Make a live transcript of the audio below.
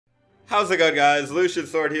How's it going, guys? Lucian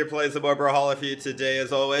Sword here, playing some more Brawlhalla for you today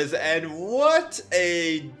as always, and what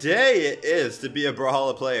a day it is to be a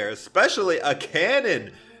Brawlhalla player, especially a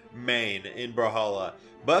Canon main in Brawlhalla.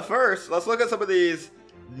 But first, let's look at some of these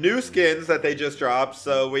new skins that they just dropped.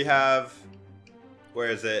 So we have, where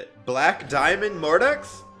is it? Black Diamond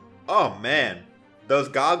Mordex? Oh man, those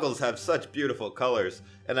goggles have such beautiful colors,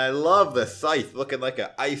 and I love the scythe looking like an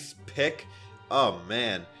ice pick. Oh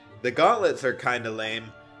man, the gauntlets are kind of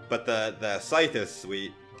lame, but the scythe is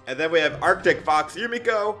sweet. And then we have Arctic Fox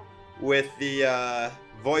Yumiko with the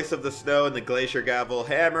voice of the snow and the glacier gavel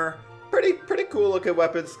hammer. Pretty cool looking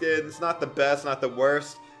weapon skins. Not the best, not the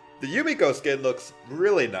worst. The Yumiko skin looks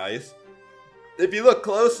really nice. If you look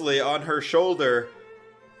closely on her shoulder,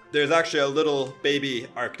 there's actually a little baby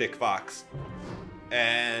Arctic Fox.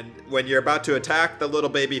 And when you're about to attack, the little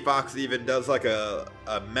baby fox even does like a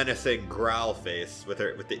menacing growl face with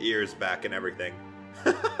the ears back and everything.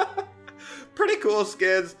 Pretty cool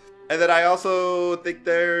skins. And then I also think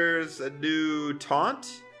there's a new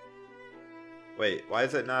taunt. Wait, why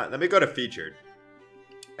is it not? Let me go to featured.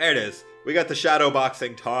 There it is. We got the shadow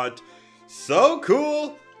boxing taunt. So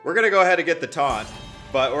cool. We're gonna go ahead and get the taunt,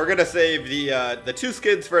 but we're gonna save the two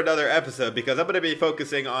skins for another episode because I'm gonna be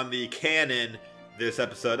focusing on the cannon this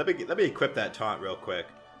episode. Let me equip that taunt real quick.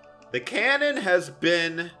 The cannon has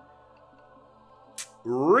been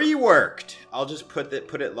reworked. I'll just put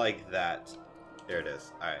it like that. There it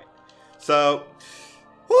is. All right. So,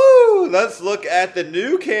 woo! Let's look at the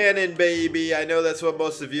new cannon, baby. I know that's what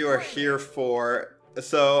most of you are here for.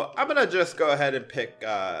 So I'm gonna just go ahead and pick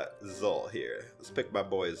Zol here. Let's pick my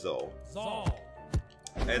boy Zol.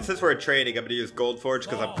 And since we're in training, I'm gonna use Gold Forge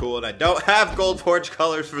because I'm cool and I don't have Gold Forge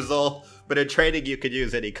colors for Zol. But in training, you can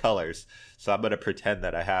use any colors. So I'm gonna pretend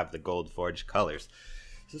that I have the Gold Forge colors.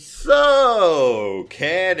 So,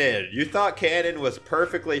 Canon. You thought Canon was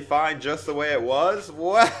perfectly fine just the way it was?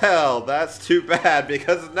 Well, that's too bad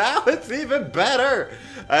because now it's even better.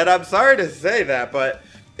 And I'm sorry to say that, but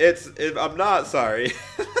I'm not sorry.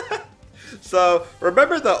 So,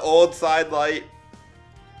 remember the old side light?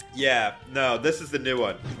 Yeah, no, this is the new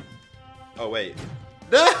one. Oh, wait.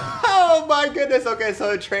 No! Oh my goodness. Okay,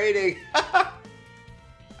 so training.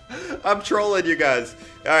 I'm trolling you guys.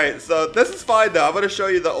 Alright, so this is fine though. I'm going to show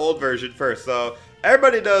you the old version first. So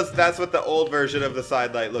everybody knows that's what the old version of the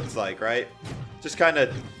side light looks like, right? Just kind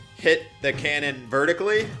of hit the cannon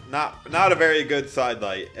vertically. Not a very good side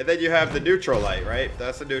light. And then you have the neutral light, right?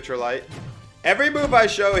 That's the neutral light. Every move I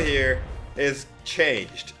show here is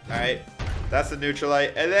changed, alright? That's the neutral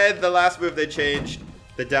light. And then the last move they changed,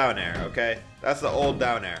 the down air, okay? That's the old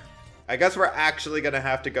down air. I guess we're actually going to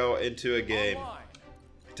have to go into a game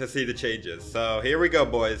to see the changes. So here we go,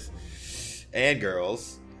 boys and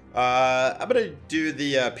girls. I'm gonna do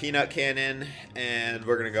the peanut cannon and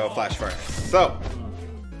we're gonna go flash furnace. So,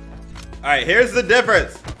 alright, here's the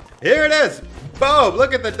difference. Here it is. Boom,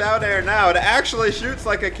 look at the down air now. It actually shoots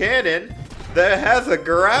like a cannon that has a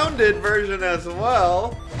grounded version as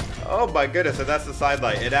well. Oh my goodness, and that's the side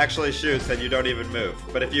light. It actually shoots and you don't even move.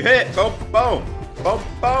 But if you hit, boom, boom, boom,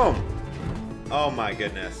 boom. Oh my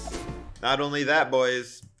goodness. Not only that,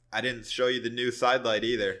 boys, I didn't show you the new side light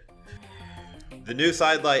either. The new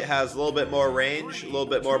side light has a little bit more range, a little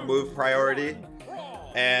bit more move priority.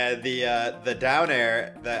 And the down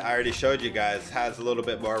air that I already showed you guys has a little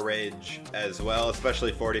bit more range as well,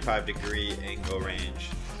 especially 45-degree angle range.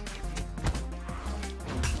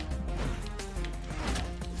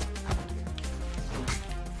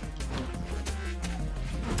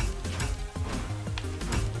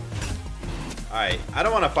 Alright, I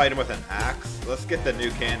don't want to fight him with an axe. Let's get the new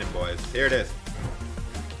cannon, boys. Here it is.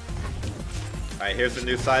 Alright, here's the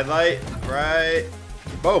new side light. Right.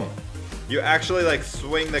 Boom. You actually like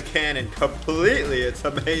swing the cannon completely. It's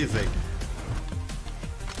amazing.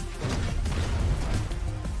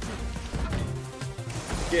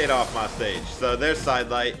 Get off my stage. So there's side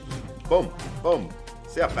light. Boom. Boom.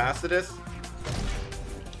 See how fast it is?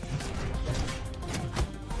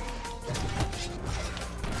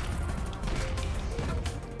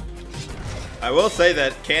 I will say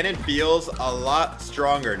that cannon feels a lot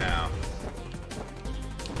stronger now.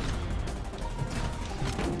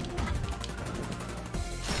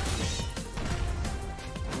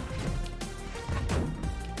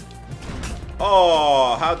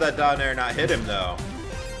 Oh, how'd that down air not hit him though?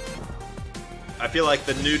 I feel like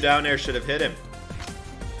the new down air should have hit him.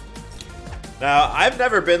 Now, I've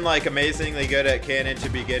never been like amazingly good at cannon to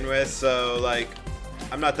begin with, so like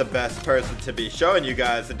I'm not the best person to be showing you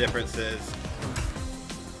guys the differences.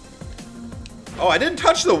 Oh, I didn't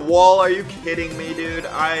touch the wall. Are you kidding me, dude?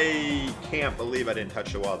 I can't believe I didn't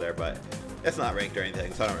touch the wall there, but It's not ranked or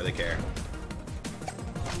anything, so I don't really care.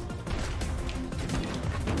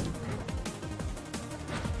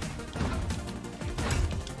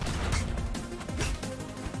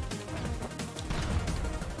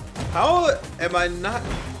 How am I not...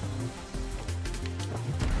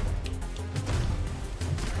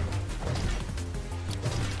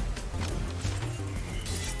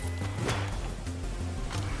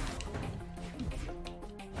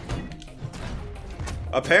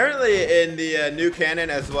 Apparently in the new canon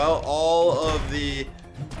as well, all of the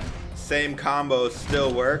same combos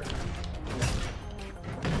still work.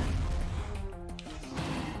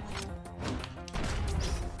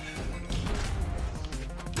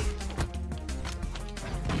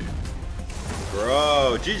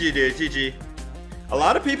 Bro, GG dude, GG. A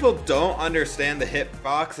lot of people don't understand the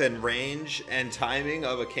hitbox and range and timing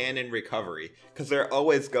of a cannon recovery because they're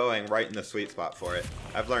always going right in the sweet spot for it.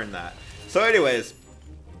 I've learned that. So anyways,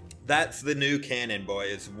 that's the new canon,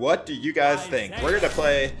 boys. What do you guys think? We're gonna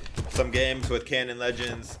play some games with Canon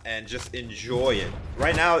Legends and just enjoy it.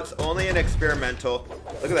 Right now, it's only an experimental.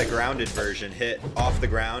 Look at that grounded version hit off the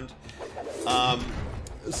ground.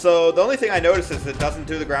 So the only thing I noticed is it doesn't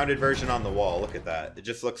do the grounded version on the wall. Look at that. It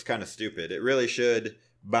just looks kind of stupid. It really should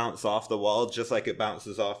bounce off the wall just like it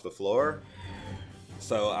bounces off the floor.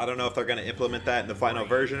 So I don't know if they're going to implement that in the final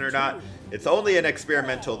version or not. It's only an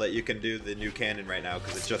experimental that you can do the new canon right now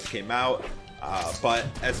because it just came out. But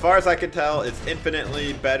as far as I can tell, it's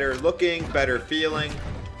infinitely better looking, better feeling,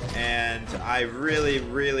 and I really,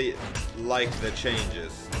 really like the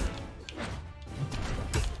changes.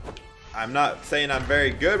 I'm not saying I'm very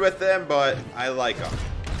good with them, but I like them.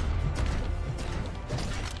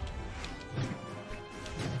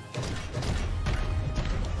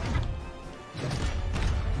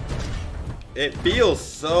 It feels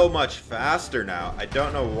so much faster now. I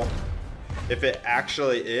don't know if it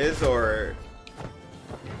actually is or...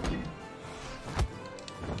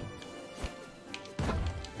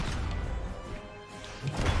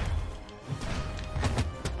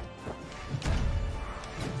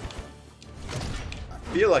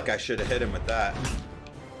 I feel like I should have hit him with that.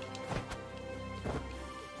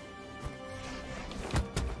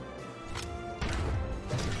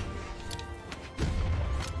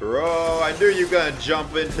 Bro, I knew you were gonna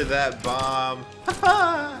jump into that bomb.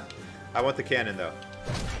 I want the cannon though.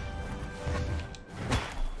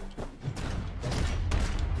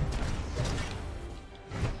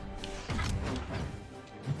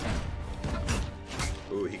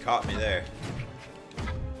 Ooh, he caught me there.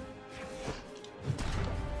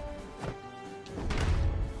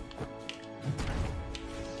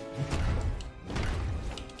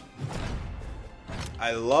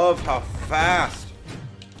 I love how fast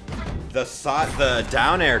the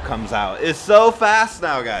down air comes out. It's so fast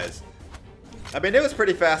now, guys. I mean, it was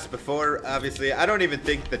pretty fast before, obviously. I don't even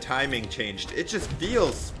think the timing changed. It just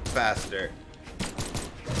feels faster.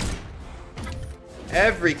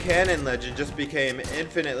 Every Canon Legend just became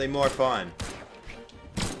infinitely more fun.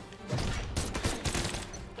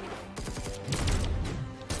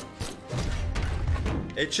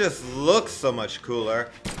 It just looks so much cooler.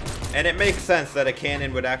 And it makes sense that a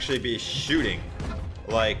cannon would actually be shooting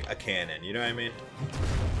like a cannon, you know what I mean?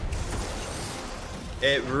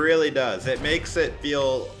 It really does. It makes it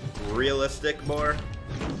feel realistic more.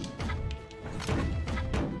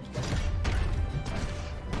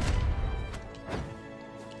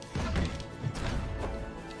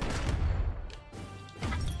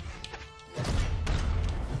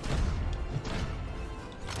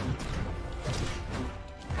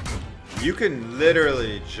 You can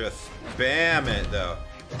literally just spam it though.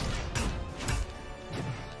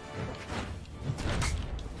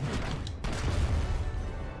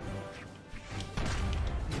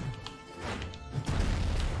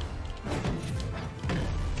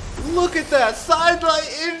 Look at that sidelight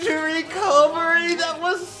injury recovery. That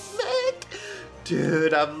was sick.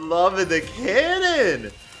 Dude, I'm loving the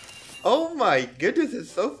cannon. Oh my goodness,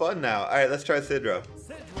 it's so fun now. All right, let's try Sidro.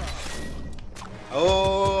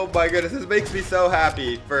 Oh my goodness, this makes me so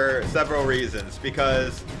happy for several reasons.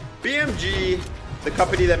 Because BMG, the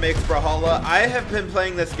company that makes Brawlhalla, I have been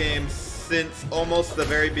playing this game since almost the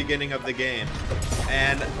very beginning of the game.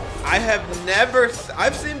 And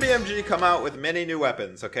I've seen BMG come out with many new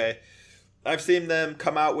weapons, okay? I've seen them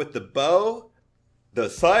come out with the bow, the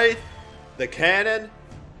scythe, the cannon,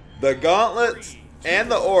 the gauntlets, and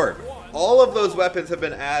the orb. All of those weapons have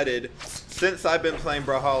been added since I've been playing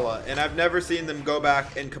Brawlhalla, and I've never seen them go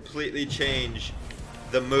back and completely change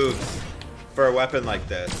the moves for a weapon like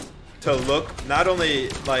this to look, not only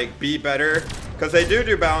like be better, because they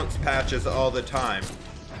do bounce patches all the time,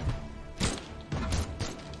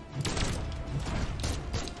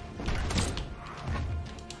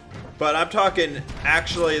 But I'm talking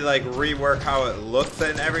actually like rework how it looks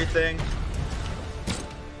and everything.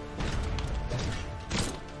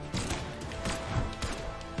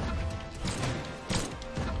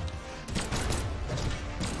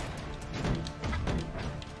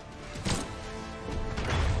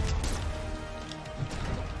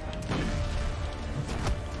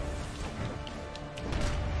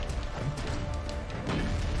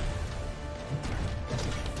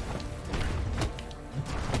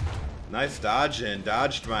 Nice dodge and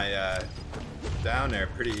dodged my down there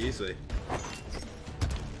pretty easily.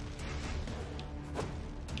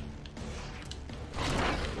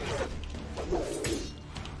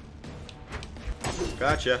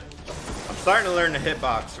 Gotcha. I'm starting to learn the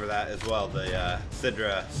hitbox for that as well. The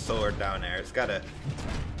Sidra sword down there. It's got a.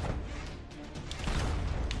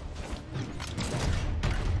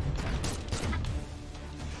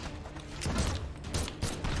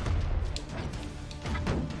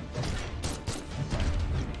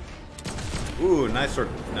 Ooh, nice sort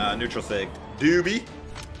neutral sig. Doobie.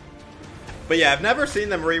 But yeah, I've never seen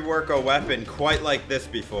them rework a weapon quite like this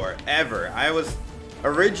before, ever. I was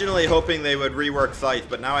originally hoping they would rework Scythe,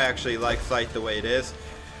 but now I actually like Scythe the way it is.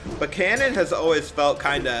 But Cannon has always felt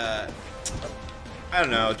kind of, I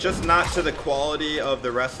don't know, just not to the quality of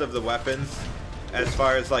the rest of the weapons as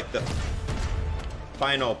far as like the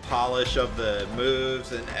final polish of the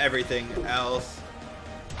moves and everything else.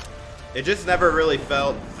 It just never really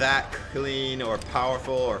felt that clean or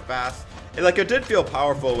powerful or fast. Like, it did feel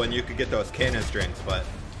powerful when you could get those cannon strings, but...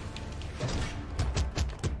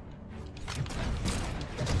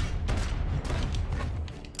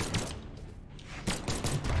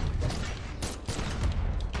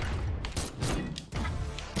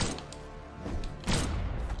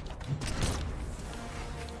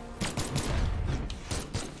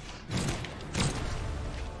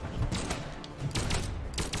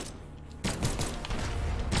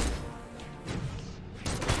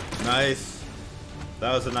 Nice.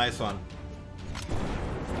 That was a nice one.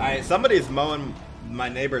 Alright, somebody's mowing my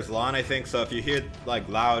neighbor's lawn, I think, so if you hear like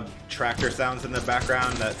loud tractor sounds in the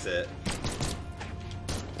background, that's it.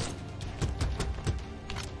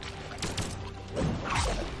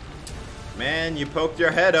 Man, you poked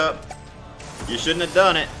your head up. You shouldn't have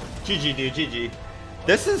done it. GG, dude, GG.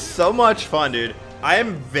 This is so much fun, dude. I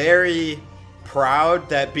am very proud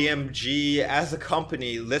that BMG as a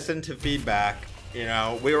company listened to feedback. You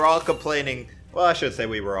know, we were all complaining, well, I should say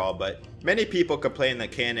we were all, but many people complained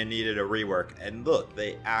that Cannon needed a rework, and look,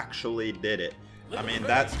 they actually did it. I mean,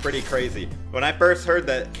 that's pretty crazy. When I first heard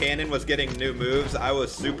that Cannon was getting new moves, I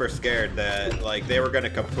was super scared that, like, they were going to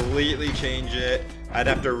completely change it. I'd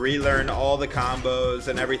have to relearn all the combos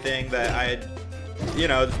and everything that I had, you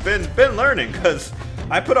know, been learning, because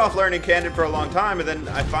I put off learning Cannon for a long time, and then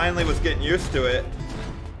I finally was getting used to it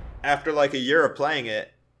after, like, a year of playing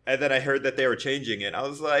it. And then I heard that they were changing it. I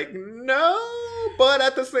was like, no, but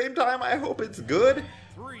at the same time, I hope it's good.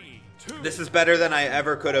 3, 2. This is better than I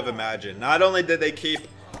ever could have imagined. Not only did they keep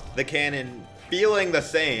the cannon feeling the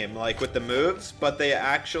same, like with the moves, but they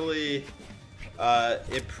actually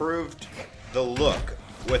improved the look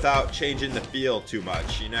without changing the feel too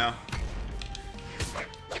much, you know?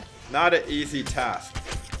 Not an easy task.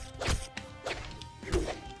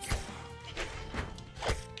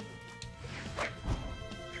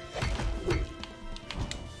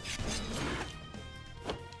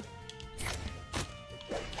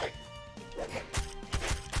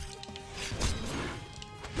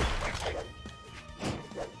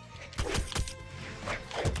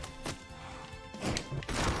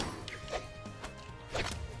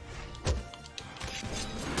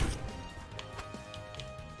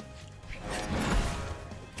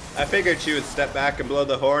 I figured she would step back and blow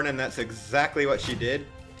the horn, and that's exactly what she did.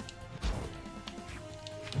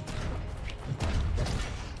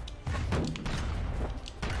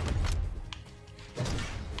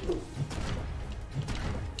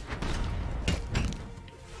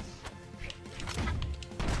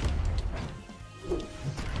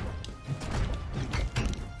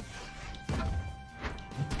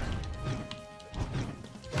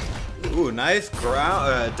 Ooh, nice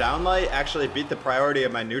ground downlight actually beat the priority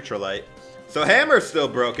of my neutral light. So hammer's still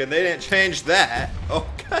broken. They didn't change that. Oh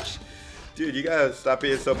gosh, dude, you gotta stop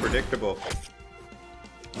being so predictable.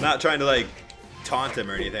 I'm not trying to like taunt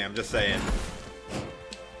him or anything. I'm just saying.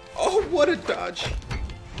 Oh, what a dodge!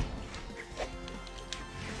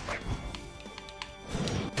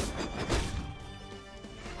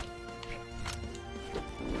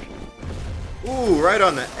 Ooh, right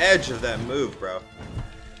on the edge of that move, bro.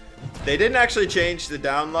 They didn't actually change the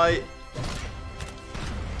downlight.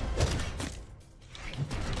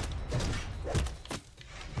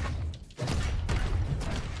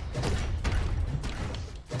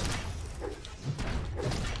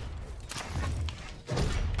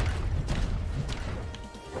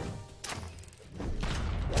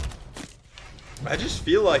 I just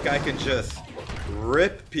feel like I can just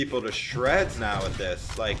rip people to shreds now with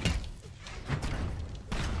this. Like,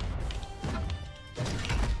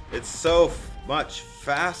 it's so much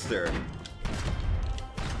faster.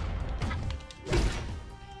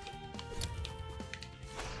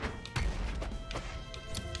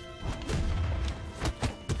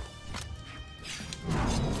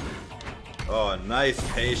 Oh, nice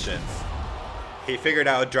patience. He figured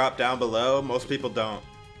out drop down below. Most people don't.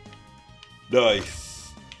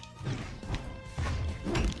 Nice.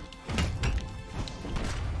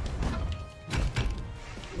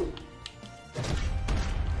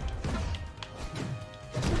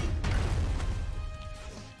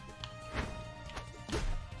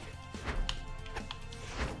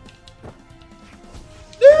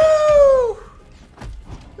 No!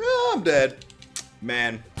 Oh, I'm dead.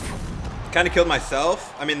 Man. Kind of killed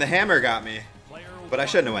myself. I mean, the hammer got me. But I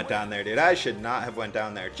shouldn't have went down there, dude. I should not have went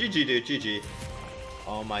down there. GG, dude. GG.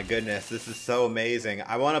 Oh my goodness. This is so amazing.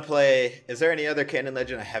 I want to play... Is there any other canon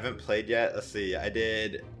legend I haven't played yet? Let's see. I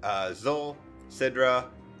did Zol, Sidra,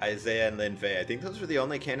 Isaiah, and Lin Fei. I think those were the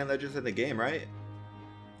only canon legends in the game, right?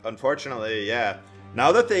 Unfortunately, yeah.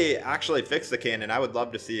 Now that they actually fixed the canon, I would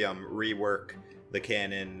love to see them rework the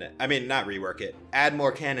canon. I mean, not rework it. Add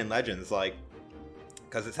more canon legends, like...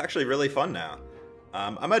 Because it's actually really fun now.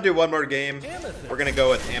 I'm going to do one more game. Amethyst. We're going to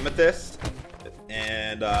go with Amethyst.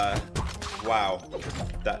 And, wow.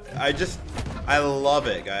 I love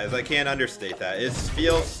it, guys. I can't understate that. It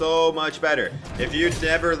feels so much better. If you've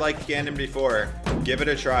never liked canon before, give it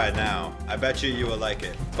a try now. I bet you will like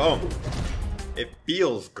it. Boom. It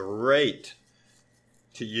feels great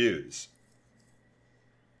to use.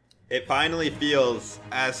 It finally feels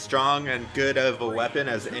as strong and good of a weapon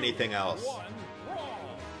as anything else.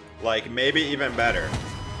 Like, maybe even better.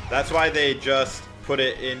 That's why they just put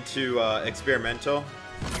it into experimental.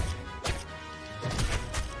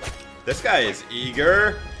 This guy is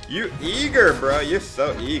eager. You eager, bro. You're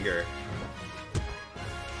so eager.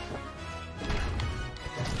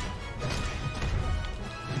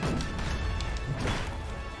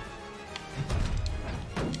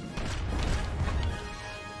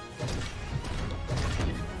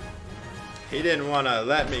 He didn't want to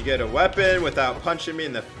let me get a weapon without punching me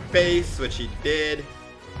in the face, which he did.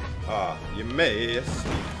 Oh, you missed.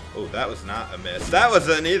 Oh, that was not a miss. That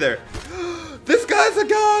wasn't either. This guy's a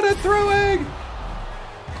god at throwing.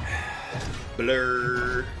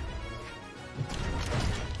 Blur.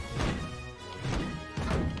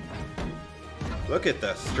 Look at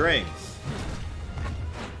the strings.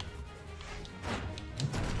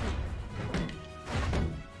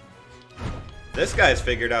 This guy's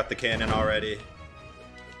figured out the cannon already.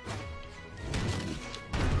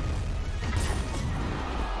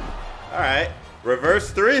 Alright. Reverse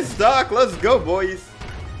 3 stock. Let's go, boys.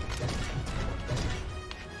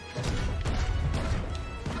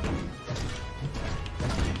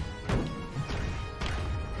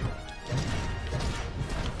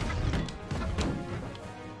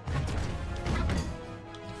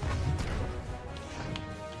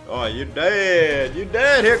 Oh, you dead. You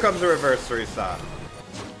dead. Here comes the reverse 3 stock.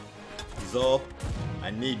 Zol,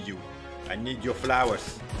 I need you. I need your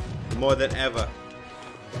flowers. More than ever.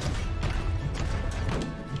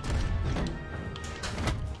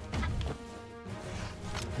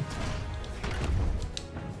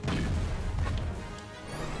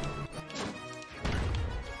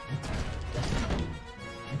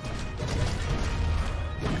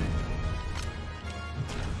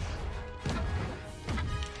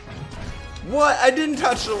 What? I didn't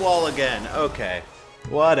touch the wall again. Okay.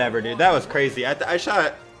 Whatever, dude. That was crazy. I shot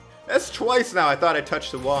it. That's twice now. I thought I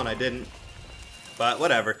touched the wall and I didn't. But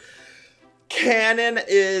whatever. Canon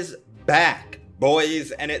is back,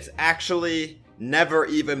 boys. And it's actually never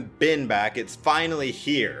even been back. It's finally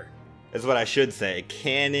here, is what I should say.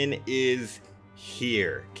 Canon is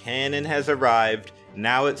here. Canon has arrived.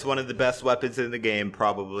 Now it's one of the best weapons in the game,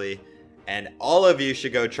 probably. And all of you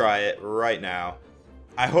should go try it right now.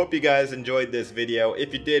 I hope you guys enjoyed this video.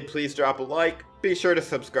 If you did, please drop a like. Be sure to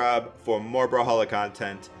subscribe for more Brawlhalla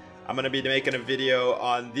content. I'm going to be making a video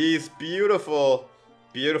on these beautiful,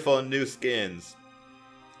 beautiful new skins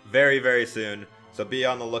very, very soon. So be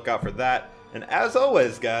on the lookout for that. And as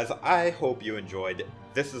always, guys, I hope you enjoyed.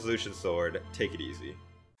 This is Lucian Sword. Take it easy.